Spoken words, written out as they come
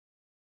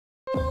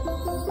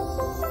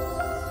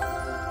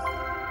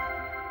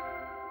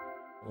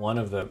One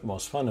of the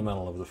most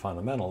fundamental of the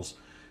fundamentals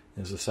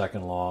is the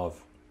second law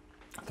of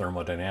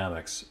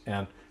thermodynamics,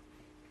 and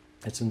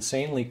it's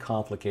insanely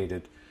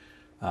complicated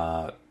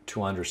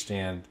to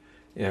understand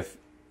if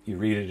you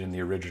read it in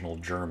the original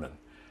German.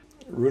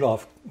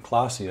 Rudolf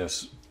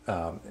Clausius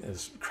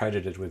is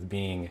credited with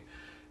being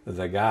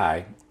the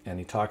guy, and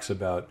he talks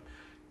about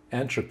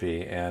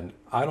entropy, and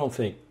I don't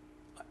think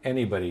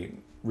anybody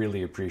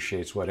really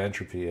appreciates what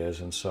entropy is,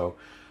 and so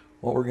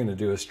what we're going to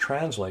do is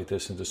translate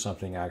this into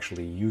something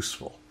actually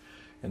useful.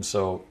 And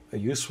so a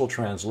useful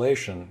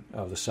translation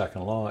of the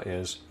second law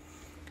is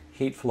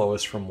heat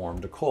flows from warm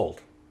to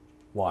cold.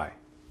 Why?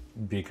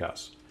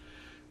 Because.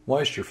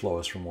 Moisture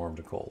flows from warm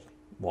to cold.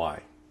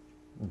 Why?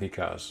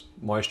 Because.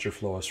 Moisture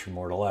flows from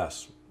more to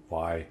less.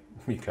 Why?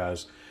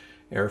 Because.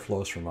 Air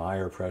flows from a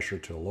higher pressure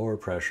to a lower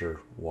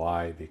pressure.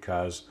 Why?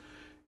 Because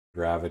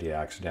gravity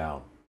acts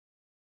down.